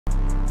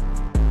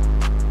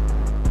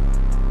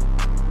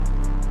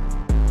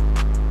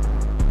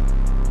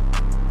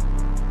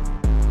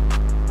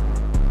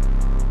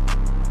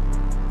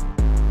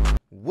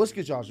What's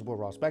good, y'all? It's your boy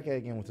Ross back at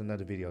again with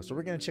another video. So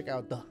we're gonna check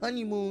out the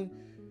honeymoon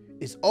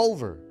is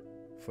over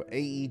for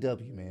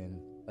AEW,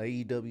 man.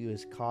 AEW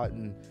is caught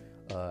in,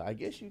 I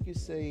guess you could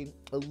say,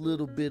 a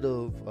little bit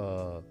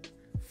of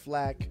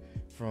flack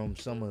from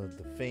some of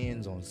the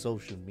fans on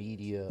social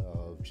media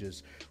of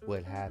just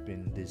what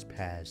happened this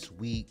past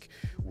week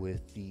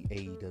with the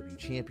AEW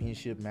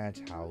championship match,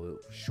 how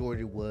short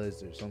it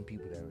was. There's some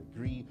people that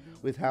agree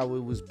with how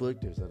it was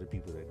booked. There's other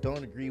people that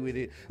don't agree with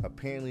it.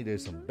 Apparently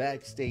there's some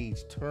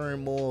backstage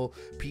turmoil.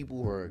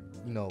 People are,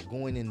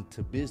 going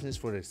into business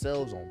for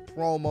themselves on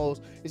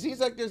promos. It seems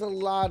like there's a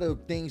lot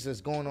of things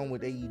that's going on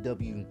with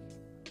AEW,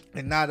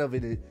 and not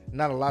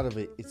a lot of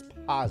it is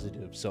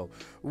positive. So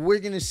we're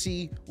gonna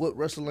see what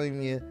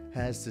WrestleMania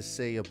has to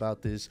say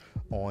about this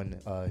on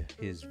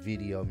his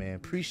video, man.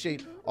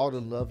 Appreciate all the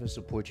love and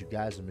support you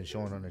guys have been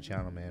showing on the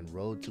channel, man.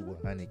 Road to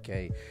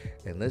 100K,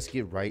 and let's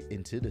get right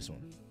into this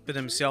one. For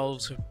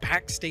themselves,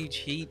 backstage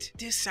heat,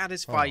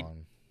 dissatisfied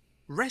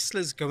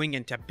wrestlers going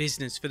into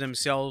business for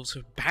themselves,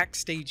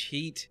 backstage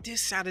heat,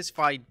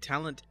 dissatisfied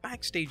talent,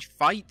 backstage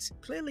fights.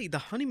 Clearly the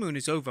honeymoon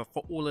is over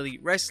for All Elite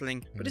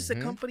Wrestling, but is the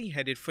company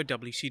headed for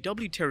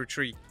WCW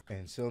territory?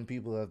 And some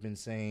people have been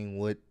saying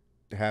what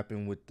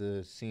happened with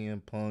the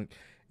CM Punk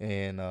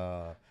and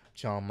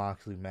Jon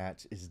Moxley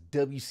match is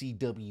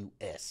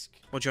WCW-esque.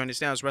 Well, join us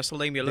now as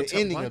WrestleMania looks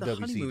at why the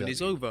honeymoon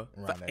is over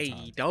for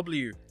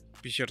AEW.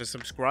 Be sure to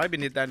subscribe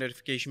and hit that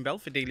notification bell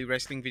for daily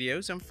wrestling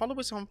videos, and follow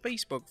us on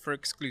Facebook for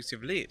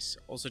exclusive lists.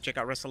 Also check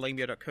out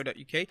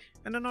WrestleMania.co.uk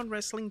and our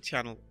non-wrestling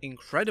channel,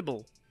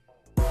 Incredible.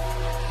 Y'all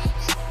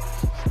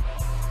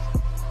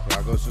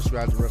go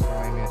subscribe to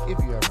WrestleMania if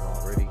you haven't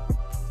already.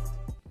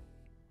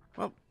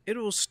 Well, it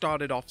all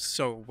started off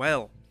so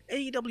well.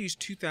 AEW's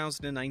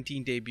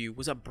 2019 debut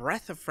was a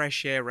breath of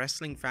fresh air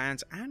wrestling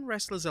fans and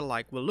wrestlers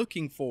alike were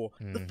looking for.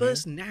 The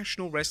first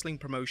national wrestling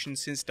promotion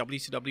since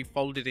WCW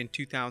folded in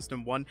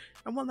 2001,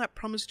 and one that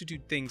promised to do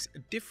things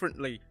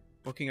differently,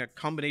 booking a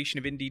combination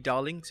of indie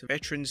darlings,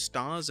 veteran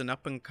stars and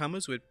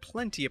up-and-comers with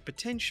plenty of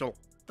potential.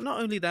 And not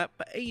only that,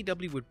 but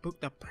AEW would book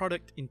the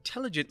product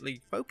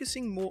intelligently,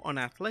 focusing more on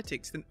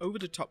athletics than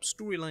over-the-top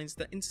storylines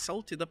that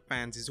insulted the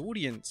fans'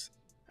 audience.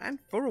 And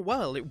for a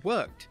while it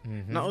worked.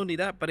 Not only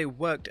that, but it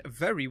worked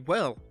very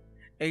well.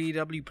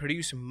 AEW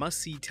produced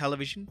must-see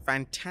television,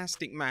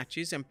 fantastic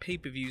matches and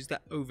pay-per-views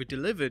that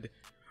over-delivered.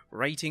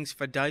 Ratings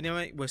for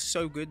Dynamite were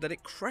so good that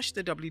it crushed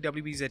the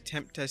WWE's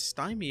attempt to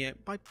stymie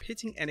it by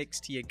pitting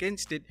NXT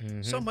against it,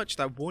 so much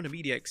that Warner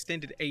Media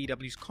extended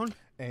AEW's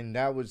contract. And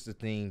that was the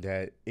thing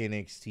that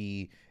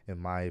NXT, in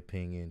my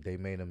opinion, they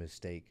made a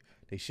mistake.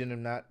 They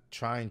shouldn't have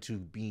tried to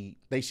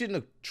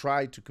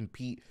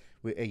compete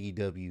with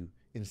AEW.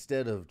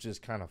 Instead of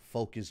just kind of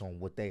focus on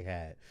what they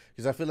had.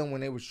 Because I feel like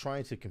when they were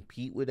trying to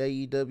compete with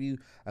AEW,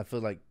 I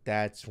feel like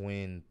that's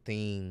when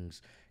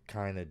things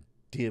kind of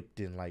dipped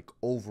in like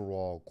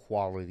overall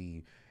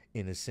quality,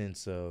 in a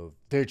sense of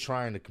they're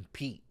trying to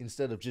compete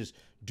instead of just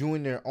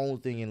doing their own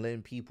thing and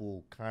letting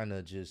people kind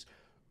of just,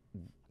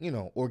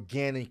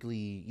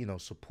 organically,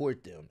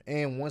 support them.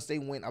 And once they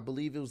went, I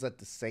believe it was at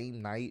the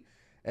same night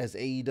as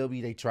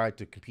AEW, they tried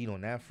to compete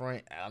on that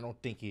front.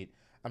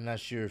 I'm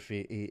not sure if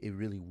it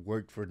really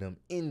worked for them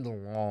in the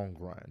long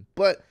run.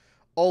 But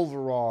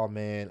overall,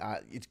 man,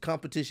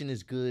 competition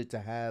is good to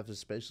have,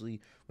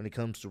 especially when it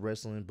comes to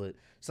wrestling. But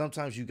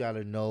sometimes you got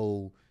to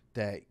know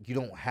that you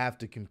don't have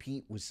to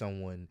compete with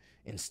someone.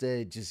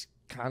 Instead, just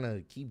kind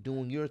of keep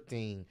doing your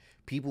thing.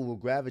 People will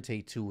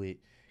gravitate to it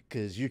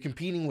because you're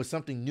competing with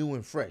something new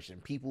and fresh.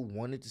 And people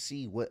wanted to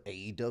see what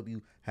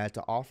AEW had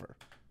to offer.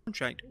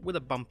 Contract with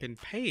a bump in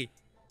pay.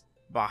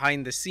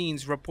 Behind the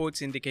scenes,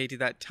 reports indicated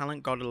that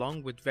talent got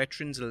along, with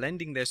veterans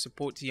lending their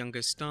support to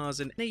younger stars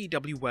and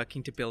AEW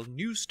working to build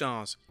new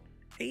stars.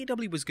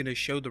 AEW was going to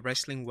show the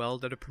wrestling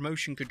world that a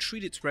promotion could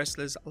treat its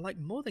wrestlers like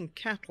more than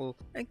cattle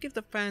and give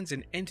the fans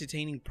an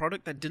entertaining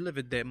product that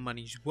delivered their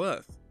money's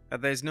worth.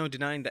 There's no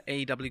denying that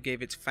AEW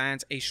gave its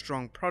fans a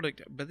strong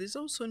product, but there's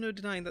also no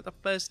denying that the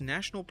first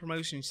national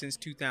promotion since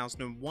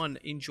 2001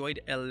 enjoyed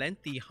a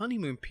lengthy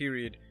honeymoon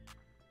period.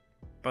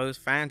 Both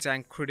fans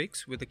and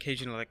critics, with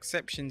occasional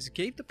exceptions,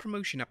 gave the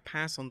promotion a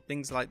pass on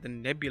things like the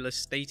nebulous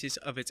status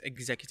of its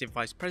executive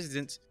vice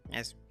presidents,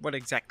 as what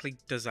exactly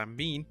does that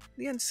mean,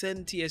 the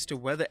uncertainty as to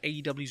whether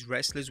AEW's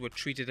wrestlers were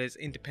treated as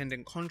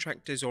independent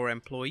contractors or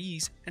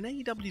employees, and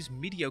AEW's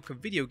mediocre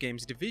video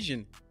games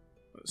division.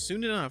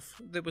 Soon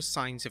enough, there were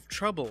signs of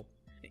trouble.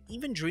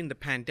 Even during the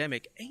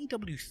pandemic,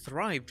 AEW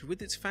thrived,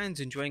 with its fans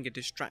enjoying a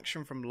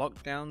distraction from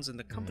lockdowns and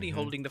the company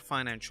holding the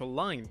financial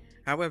line.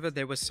 However,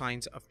 there were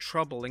signs of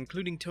trouble,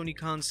 including Tony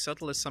Khan's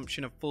subtle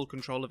assumption of full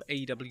control of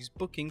AEW's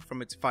booking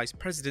from its vice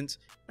presidents,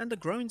 and the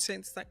growing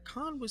sense that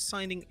Khan was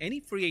signing any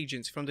free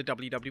agents from the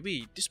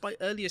WWE, despite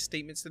earlier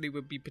statements that he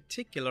would be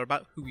particular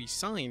about who he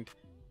signed.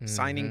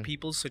 Signing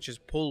people such as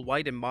Paul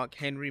White and Mark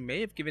Henry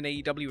may have given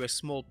AEW a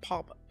small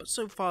pop, but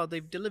so far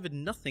they've delivered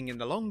nothing in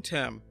the long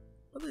term.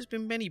 But there's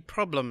been many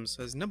problems,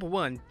 as number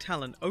one,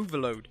 talent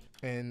overload.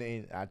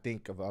 And I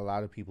think a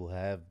lot of people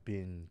have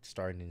been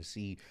starting to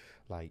see,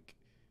 like,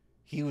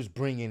 he was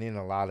bringing in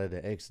a lot of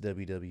the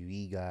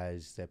ex-WWE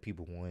guys that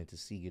people wanted to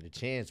see get a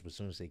chance, but as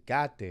soon as they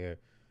got there,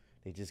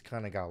 they just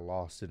kind of got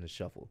lost in the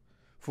shuffle.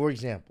 For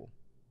example,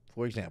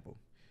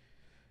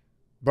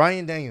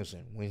 Bryan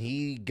Danielson, when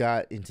he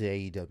got into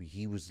AEW,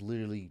 he was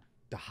literally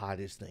the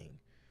hottest thing.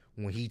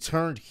 When he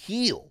turned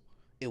heel,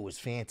 it was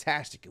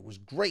fantastic. It was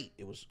great.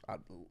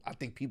 I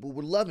think people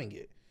were loving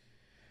it.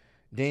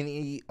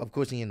 Then of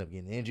course, he ended up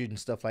getting injured and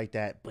stuff like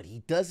that. But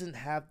he doesn't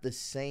have the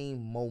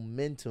same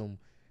momentum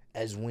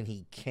as when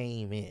he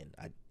came in.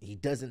 He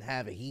doesn't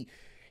have it.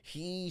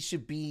 He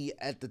should be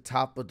at the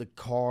top of the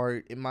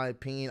card, in my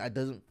opinion. I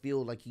doesn't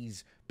feel like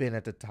he's been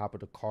at the top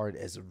of the card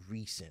as of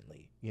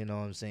recently. You know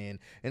what I'm saying?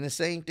 And the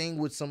same thing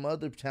with some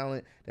other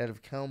talent that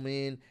have come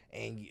in,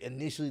 and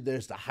initially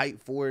there's the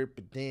hype for it,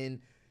 but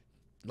then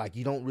like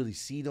you don't really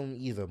see them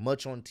either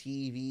much on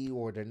TV,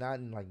 or they're not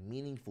in like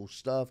meaningful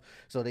stuff.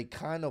 So they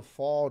kind of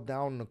fall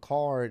down the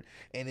card,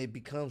 and it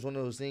becomes one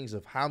of those things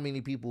of how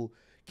many people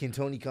can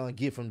Tony Khan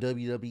get from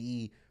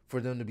WWE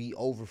for them to be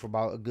over for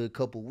about a good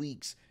couple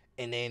weeks,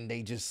 and then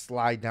they just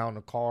slide down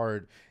the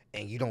card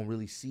and you don't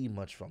really see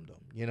much from them.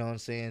 You know what I'm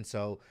saying?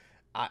 So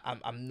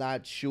I'm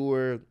not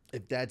sure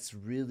if that's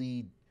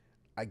really,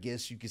 I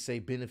guess you could say,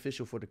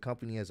 beneficial for the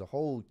company as a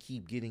whole.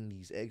 Keep getting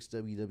these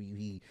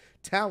ex-WWE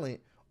talent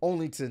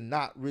only to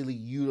not really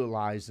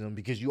utilize them,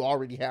 because you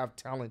already have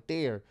talent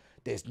there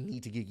that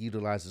need to get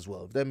utilized as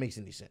well, if that makes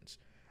any sense.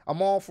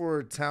 I'm all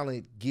for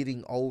talent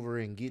getting over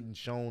and getting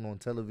shown on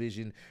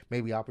television,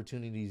 maybe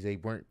opportunities they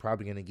weren't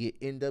probably going to get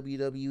in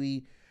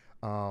WWE.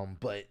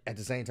 But at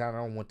the same time, I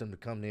don't want them to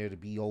come there to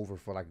be over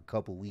for like a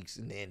couple weeks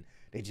and then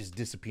they just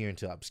disappear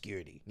into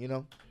obscurity, you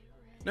know?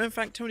 No, in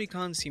fact, Tony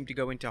Khan seemed to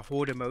go into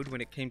hoarder mode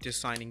when it came to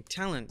signing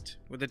talent.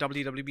 With the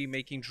WWE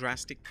making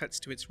drastic cuts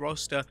to its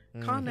roster,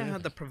 Khan now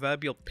had the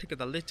proverbial pick of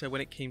the litter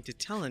when it came to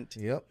talent.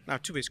 Yep. Now,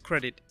 to his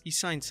credit, he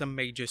signed some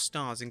major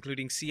stars,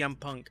 including CM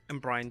Punk and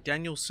Bryan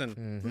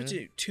Danielson. But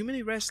too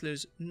many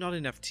wrestlers, not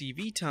enough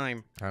TV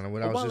time. Kind of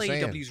what I was just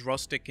saying. While AEW's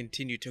roster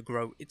continued to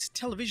grow, its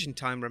television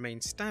time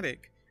remained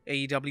static.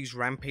 AEW's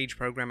Rampage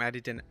program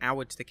added an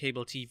hour to the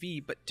cable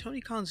TV, but Tony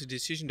Khan's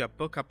decision to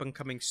book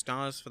up-and-coming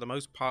stars for the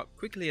most part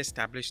quickly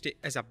established it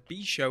as a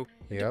B-show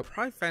and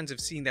deprived fans of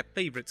seeing their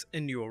favourites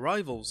and new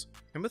arrivals.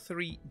 Number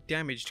 3,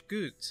 damaged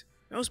goods.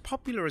 Now, as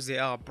popular as they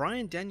are,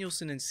 Bryan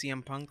Danielson and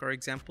CM Punk are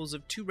examples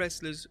of two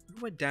wrestlers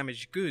who are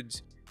damaged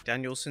goods.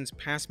 Danielson's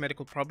past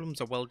medical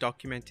problems are well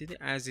documented,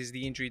 as is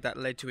the injury that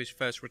led to his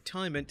first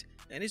retirement,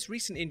 and his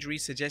recent injury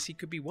suggests he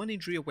could be one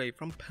injury away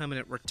from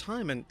permanent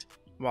retirement.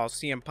 While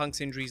CM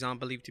Punk's injuries aren't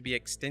believed to be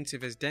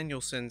extensive as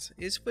Danielson's,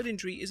 his foot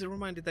injury is a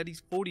reminder that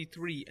he's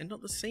 43 and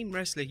not the same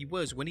wrestler he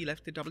was when he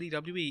left the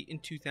WWE in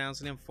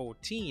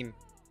 2014.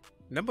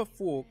 Number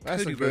 4,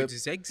 Cody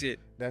Rhodes'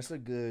 exit. That's a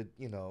good,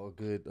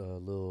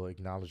 little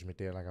acknowledgement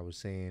there. Like I was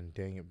saying,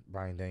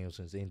 Bryan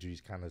Danielson's injuries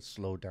kind of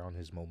slowed down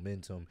his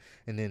momentum,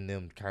 and then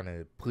them kind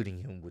of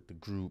putting him with the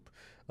group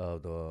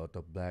of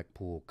the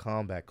Blackpool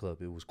Combat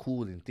Club. It was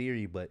cool in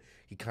theory, but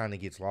he kind of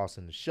gets lost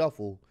in the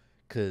shuffle.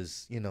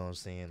 Because, you know what I'm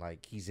saying,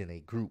 like, he's in a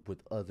group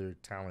with other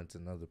talents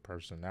and other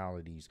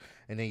personalities.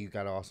 And then you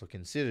got to also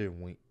consider,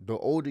 when the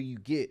older you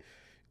get,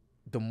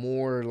 the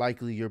more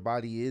likely your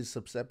body is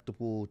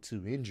susceptible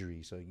to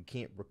injury. So you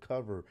can't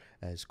recover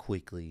as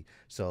quickly.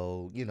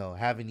 So,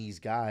 having these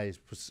guys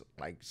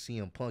like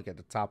CM Punk at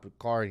the top of the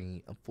card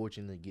and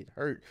unfortunately get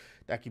hurt,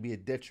 that could be a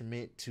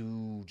detriment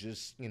to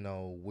just,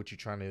 what you're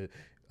trying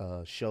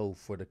to show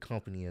for the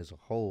company as a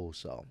whole.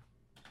 So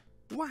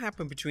what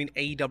happened between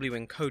AEW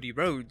and Cody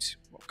Rhodes?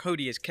 Well,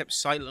 Cody has kept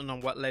silent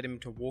on what led him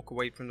to walk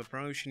away from the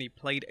promotion. He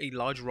played a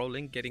large role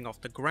in getting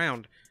off the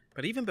ground.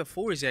 But even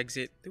before his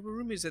exit, there were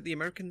rumors that the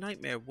American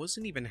Nightmare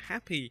wasn't even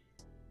happy.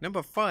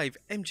 Number 5,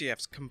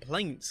 MJF's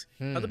complaints.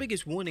 Now, the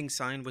biggest warning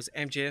sign was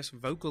MJF's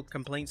vocal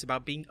complaints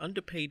about being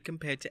underpaid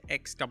compared to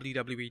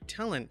ex-WWE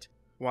talent.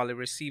 While he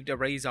received a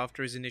raise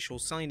after his initial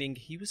signing,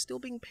 he was still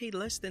being paid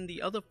less than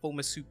the other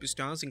former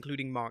superstars,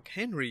 including Mark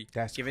Henry.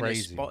 That's Given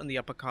crazy. his spot in the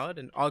upper card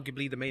and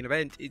arguably the main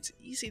event, it's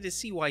easy to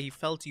see why he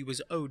felt he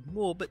was owed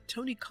more, but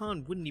Tony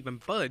Khan wouldn't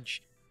even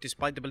budge.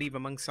 Despite the belief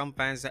among some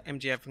fans that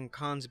MJF and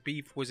Khan's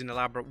beef was an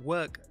elaborate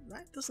work,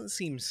 that doesn't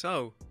seem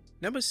so.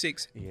 Number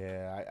 6.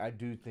 Yeah, I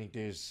do think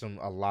there's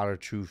a lot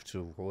of truth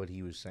to what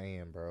he was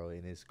saying, bro,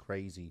 and it's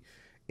crazy.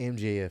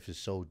 MJF is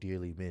so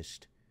dearly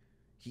missed.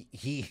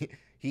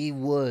 He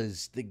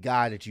was the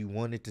guy that you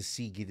wanted to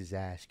see get his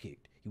ass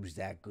kicked. He was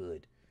that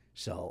good.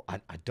 So I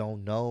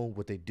don't know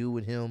what they do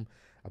with him.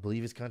 I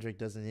believe his contract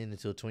doesn't end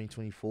until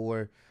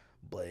 2024.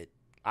 But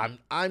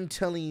I'm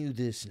telling you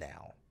this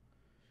now.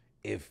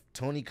 If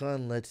Tony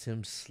Khan lets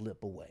him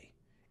slip away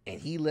and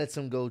he lets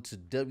him go to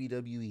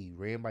WWE,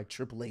 ran by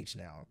Triple H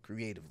now,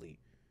 creatively,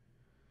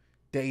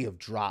 they have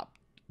dropped.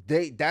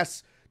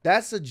 That's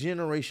a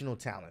generational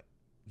talent.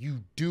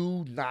 You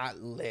do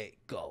not let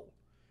go.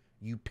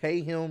 You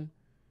pay him,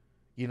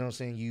 you know what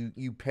I'm saying?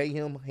 You pay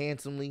him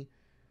handsomely,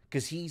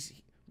 because he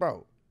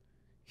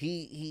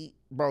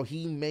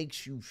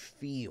makes you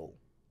feel.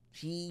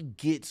 He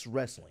gets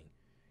wrestling.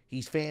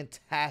 He's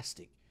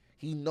fantastic.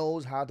 He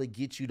knows how to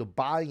get you to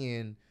buy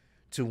in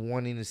to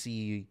wanting to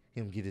see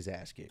him get his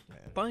ass kicked, man.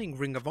 Buying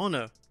Ring of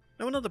Honor.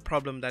 Now another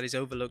problem that is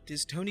overlooked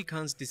is Tony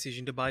Khan's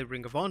decision to buy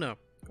Ring of Honor.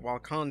 While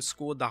Khan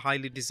scored the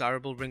highly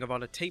desirable Ring of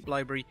Honor tape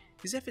library,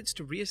 his efforts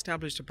to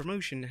re-establish the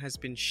promotion has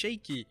been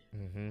shaky.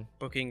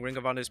 Booking Ring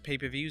of Honor's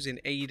pay-per-views in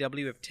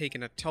AEW have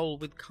taken a toll,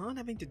 with Khan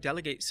having to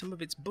delegate some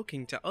of its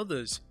booking to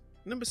others.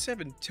 Number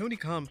 7. Tony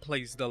Khan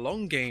plays the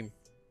long game.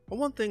 Well,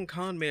 one thing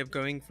Khan may have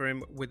going for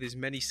him with his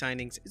many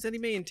signings is that he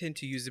may intend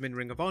to use them in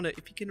Ring of Honor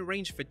if he can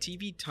arrange for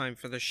TV time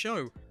for the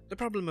show. The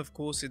problem, of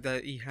course, is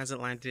that he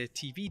hasn't landed a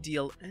TV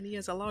deal and he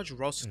has a large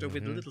roster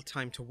with little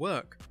time to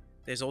work.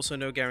 There's also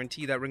no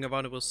guarantee that Ring of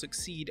Honor will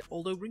succeed,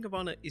 although Ring of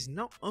Honor is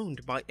not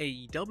owned by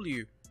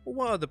AEW. Well,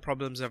 what other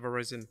problems have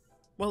arisen?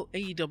 Well,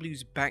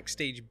 AEW's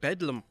backstage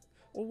bedlam.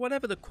 Or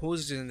whatever the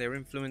causes and their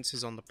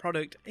influences on the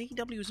product,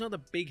 AEW is not a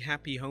big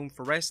happy home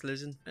for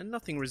wrestlers and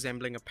nothing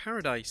resembling a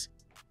paradise.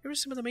 Here are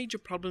some of the major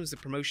problems the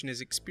promotion has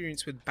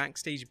experienced with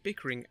backstage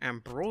bickering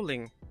and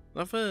brawling.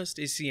 The first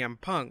is CM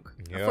Punk.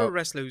 For a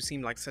wrestler who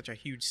seemed like such a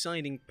huge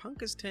signing,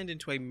 Punk has turned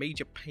into a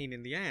major pain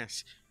in the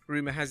ass.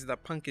 Rumour has it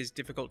that Punk is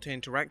difficult to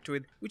interact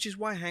with, which is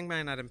why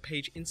Hangman Adam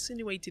Page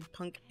insinuated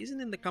Punk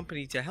isn't in the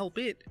company to help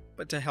it,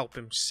 but to help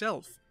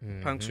himself.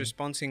 Punk's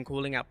response in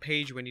calling out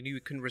Page when he knew he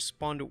couldn't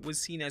respond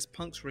was seen as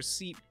Punk's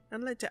receipt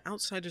and led to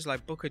outsiders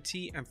like Booker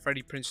T and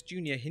Freddie Prinze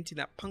Jr. hinting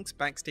that Punk's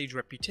backstage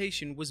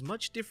reputation was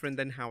much different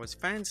than how his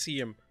fans see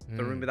him.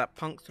 The rumour that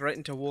Punk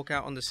threatened to walk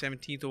out on the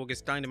 17th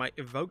August Dynamite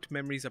evoked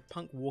memories of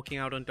Punk walking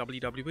out on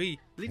WWE,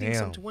 leading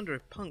some to wonder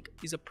if Punk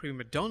is a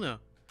prima donna.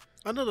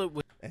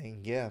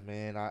 And yeah,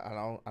 man,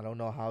 I don't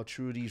know how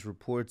true these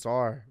reports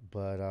are,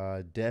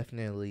 but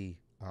definitely,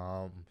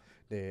 I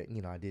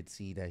did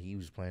see that he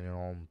was planning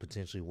on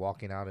potentially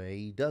walking out of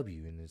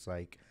AEW, and it's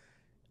like,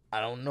 I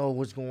don't know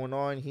what's going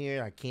on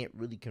here. I can't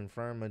really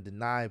confirm or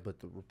deny, but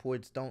the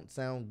reports don't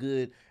sound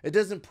good. It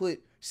doesn't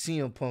put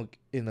CM Punk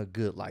in a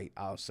good light.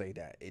 I'll say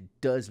that it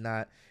does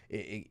not.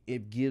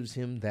 It gives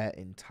him that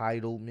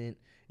entitlement.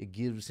 It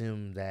gives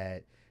him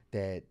that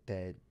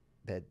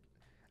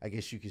I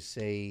guess you could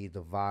say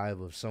the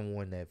vibe of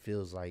someone that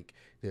feels like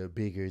they're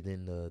bigger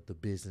than the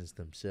business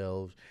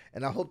themselves.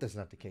 And I hope that's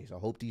not the case. I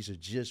hope these are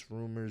just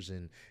rumors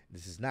and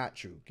this is not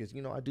true. Because,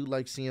 I do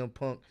like CM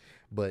Punk.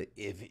 But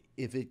if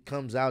it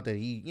comes out that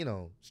he,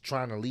 is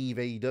trying to leave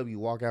AEW,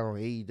 walk out on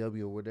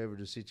AEW or whatever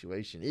the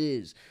situation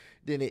is,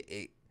 then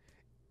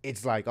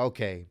it's like,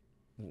 okay,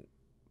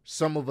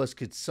 some of us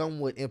could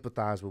somewhat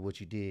empathize with what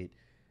you did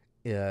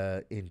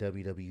in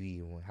WWE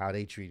and how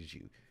they treated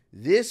you.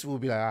 This will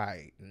be like, all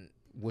right,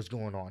 what's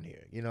going on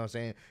here? You know what I'm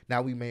saying?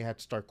 Now we may have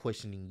to start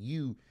questioning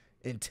you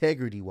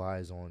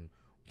integrity-wise on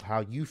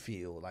how you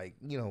feel. Like,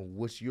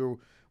 what's your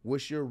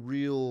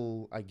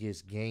real, I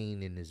guess,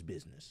 gain in this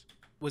business?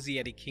 Was the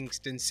Eddie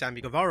Kingston-Sammy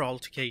Guevara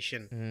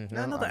altercation.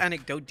 Now, another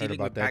anecdote dealing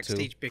with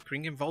backstage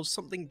bickering involves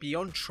something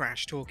beyond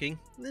trash talking.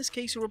 In this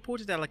case, a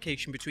reported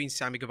allocation between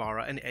Sammy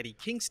Guevara and Eddie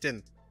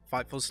Kingston.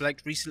 Fightful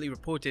Select recently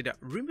reported,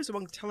 rumors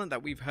among talent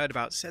that we've heard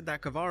about said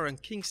that Guevara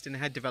and Kingston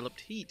had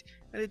developed heat,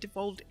 and it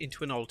evolved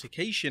into an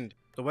altercation.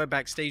 The word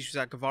backstage was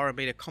that Guevara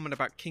made a comment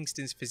about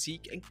Kingston's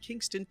physique, and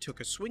Kingston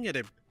took a swing at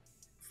him.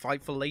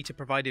 Fightful later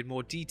provided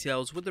more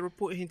details, with the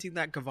report hinting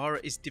that Guevara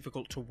is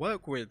difficult to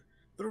work with.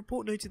 The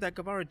report noted that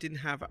Guevara didn't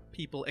have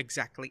people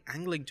exactly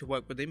angling to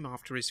work with him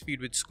after his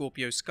feud with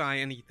Scorpio Sky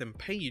and Ethan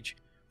Page.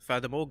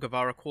 Furthermore,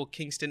 Guevara called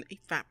Kingston a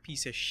fat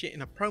piece of shit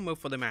in a promo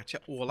for the match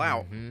at All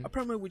Out, a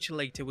promo which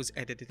later was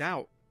edited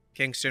out.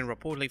 Kingston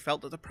reportedly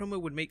felt that the promo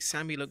would make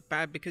Sammy look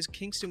bad because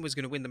Kingston was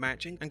going to win the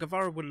match and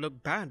Guevara would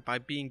look bad by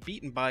being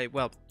beaten by,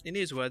 well, in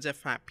his words, a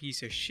fat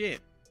piece of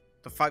shit.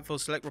 The Fightful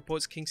Select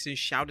reports Kingston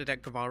shouted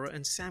at Guevara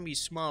and Sammy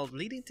smiled,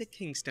 leading to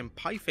Kingston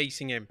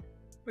pie-facing him.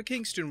 But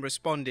Kingston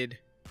responded,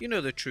 "You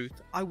know the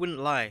truth, I wouldn't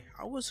lie,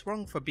 I was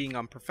wrong for being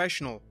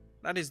unprofessional.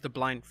 That is the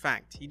blind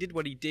fact. He did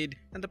what he did,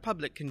 and the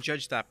public can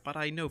judge that, but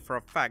I know for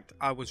a fact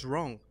I was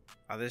wrong."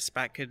 This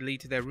spat could lead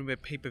to their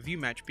rumored pay-per-view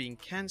match being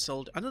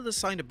cancelled, another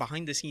sign of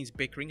behind-the-scenes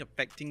bickering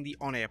affecting the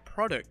on-air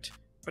product.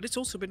 But it's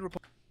also been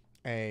reported.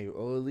 Hey,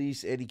 well, at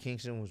least Eddie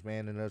Kingston was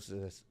man enough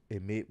to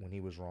admit when he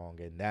was wrong,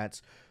 and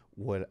that's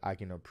what I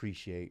can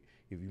appreciate.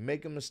 If you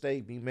make a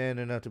mistake, be man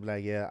enough to be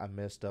like, yeah, I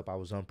messed up, I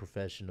was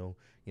unprofessional,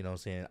 you know what I'm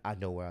saying, I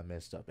know where I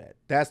messed up at.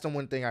 That's the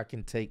one thing I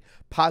can take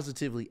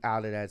positively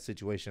out of that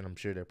situation. I'm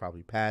sure they're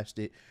probably past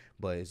it,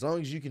 but as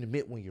long as you can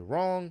admit when you're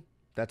wrong,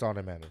 that's all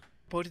that matters.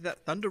 Reported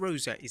that Thunder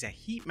Rosa is a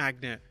heat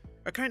magnet.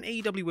 A current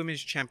AEW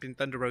Women's Champion,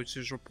 Thunder Rosa,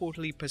 is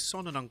reportedly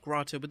persona non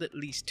grata with at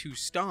least 2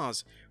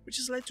 stars, which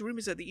has led to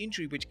rumors that the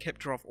injury which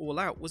kept her off All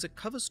Out was a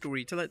cover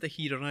story to let the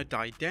heat on her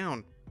die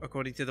down.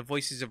 According to the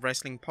Voices of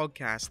Wrestling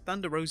podcast,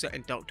 Thunder Rosa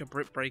and Dr.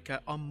 Britt Baker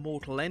are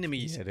mortal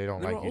enemies. Yeah, they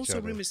don't like each other. There are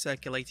also rumors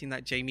circulating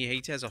that Jamie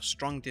Hayter has a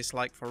strong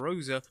dislike for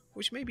Rosa,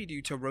 which may be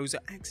due to Rosa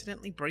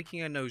accidentally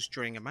breaking her nose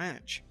during a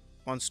match.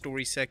 One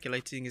story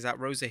circulating is that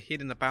Rosa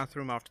hid in the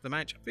bathroom after the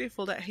match,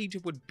 fearful that Hayter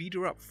would beat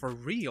her up for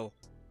real.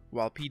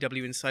 While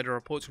PW Insider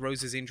reports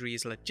Rose's injury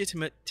is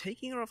legitimate,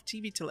 taking her off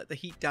TV to let the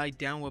heat die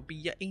down would be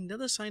yet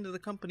another sign of the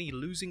company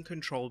losing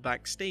control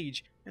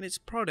backstage and its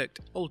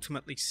product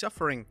ultimately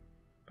suffering.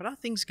 But are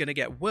things going to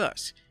get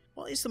worse?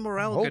 Well, is the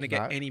morale going to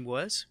get any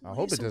worse? I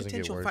hope it doesn't get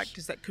worse. Potential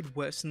factors that could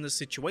worsen the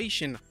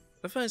situation.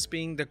 The first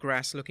being the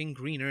grass looking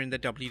greener in the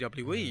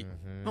WWE.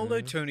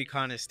 Although Tony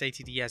Khan has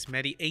stated he has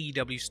many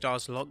AEW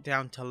stars locked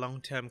down to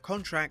long-term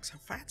contracts,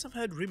 fans have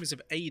heard rumors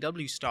of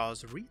AEW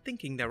stars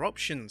rethinking their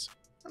options.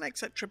 And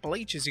except Triple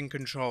H is in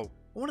control.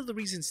 One of the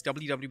reasons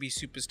WWE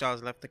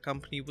superstars left the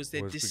company was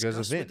their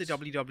disgust with the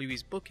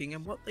WWE's booking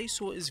and what they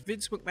saw as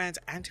Vince McMahon's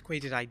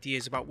antiquated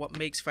ideas about what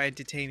makes for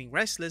entertaining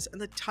wrestlers and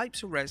the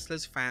types of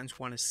wrestlers fans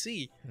want to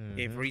see.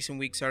 If recent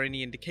weeks are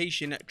any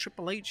indication,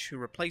 Triple H, who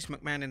replaced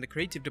McMahon in the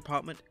creative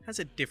department, has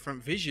a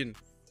different vision.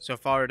 So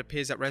far, it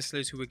appears that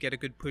wrestlers who would get a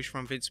good push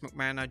from Vince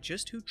McMahon are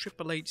just who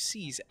Triple H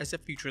sees as the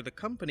future of the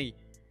company.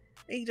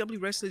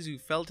 AEW wrestlers who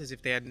felt as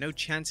if they had no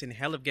chance in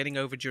hell of getting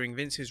over during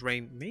Vince's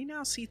reign may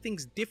now see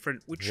things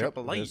different with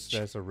Triple H.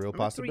 That's a real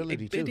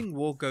possibility too. A bidding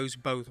war goes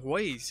both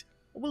ways.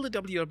 Or will the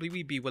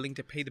WWE be willing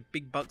to pay the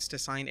big bucks to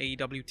sign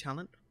AEW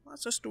talent? Well,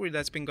 that's a story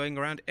that's been going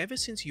around ever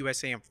since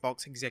USA and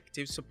Fox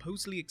executives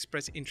supposedly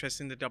expressed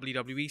interest in the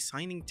WWE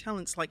signing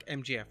talents like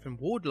MJF and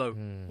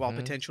Wardlow. While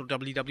potential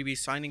WWE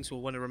signings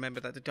will want to remember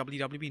that the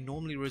WWE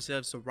normally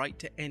reserves the right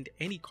to end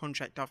any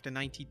contract after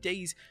 90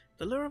 days,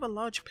 the lure of a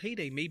large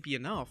payday may be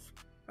enough.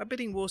 A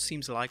bidding war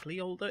seems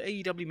likely, although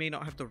AEW may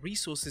not have the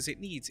resources it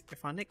needs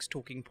if our next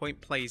talking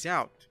point plays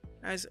out.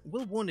 As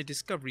will Warner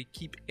Discovery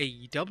keep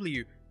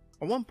AEW?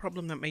 One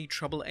problem that may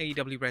trouble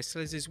AEW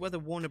wrestlers is whether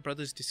Warner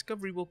Bros.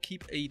 Discovery will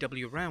keep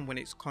AEW around when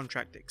its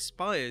contract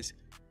expires.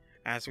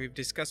 As we've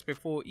discussed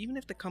before, even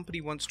if the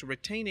company wants to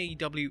retain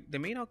AEW, they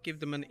may not give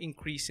them an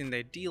increase in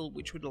their deal,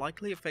 which would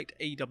likely affect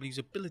AEW's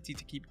ability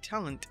to keep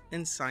talent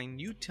and sign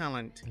new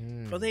talent.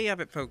 But there you have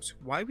it, folks.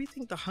 Why we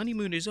think the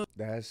honeymoon is over.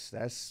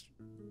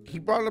 He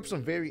brought up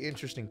some very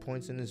interesting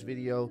points in this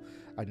video.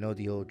 I know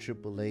the old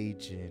Triple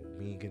H and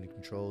being getting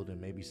controlled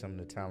and maybe some of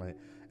the talent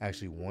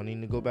actually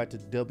wanting to go back to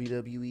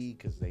WWE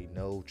because they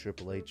know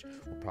Triple H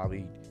will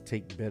probably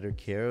take better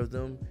care of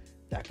them.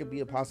 That could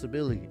be a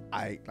possibility.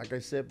 Like I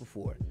said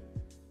before,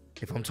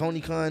 if I'm Tony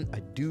Khan, I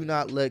do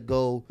not let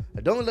go.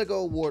 I don't let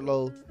go of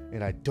Wardlow,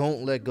 and I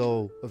don't let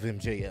go of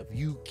MJF.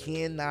 You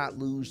cannot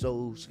lose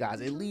those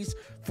guys. At least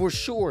for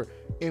sure,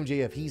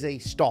 MJF, he's a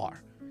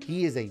star.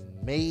 He is a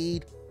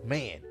made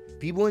man.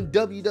 People in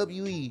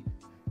WWE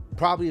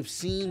probably have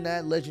seen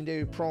that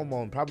legendary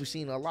promo and probably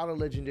seen a lot of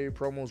legendary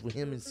promos with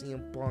him and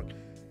CM Punk.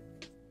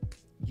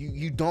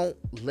 You don't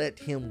let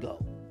him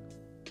go.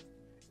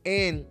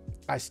 And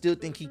I still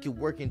think he could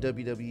work in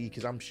WWE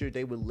because I'm sure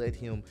they would let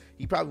him.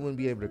 He probably wouldn't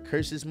be able to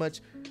curse as much,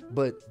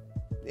 but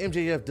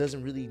MJF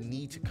doesn't really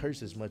need to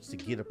curse as much to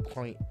get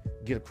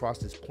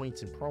across his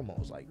points and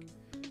promos. Like,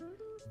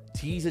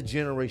 he's a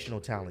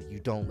generational talent. You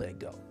don't let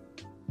go.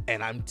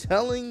 And I'm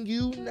telling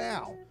you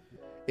now,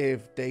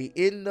 if they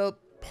end up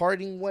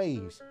parting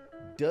ways,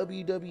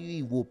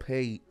 WWE will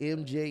pay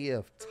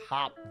MJF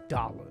top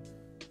dollar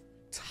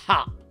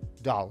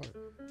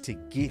to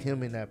get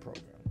him in that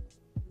program.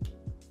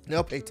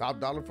 They'll pay top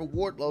dollar for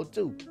Wardlow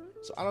too.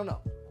 So I don't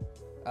know.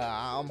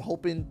 I'm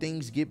hoping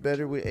things get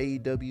better with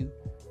AEW.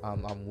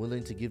 I'm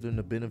willing to give them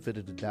the benefit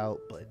of the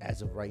doubt, but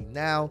as of right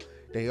now,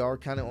 they are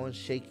kind of on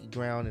shaky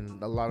ground,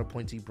 and a lot of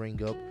points he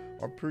bring up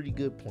are pretty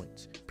good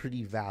points,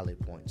 pretty valid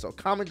points. So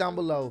comment down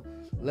below.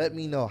 Let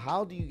me know,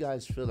 how do you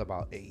guys feel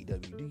about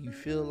AEW? Do you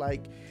feel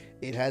like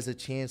it has a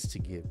chance to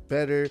get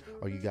better?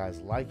 Are you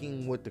guys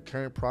liking what the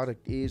current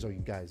product is? Are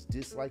you guys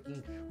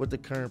disliking what the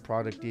current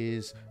product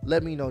is?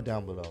 Let me know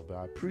down below. But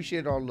I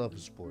appreciate all the love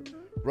and support.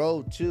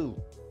 Road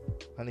to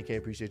 100K.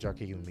 Appreciate y'all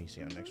kicking with me. See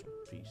you on the next one.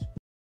 Peace.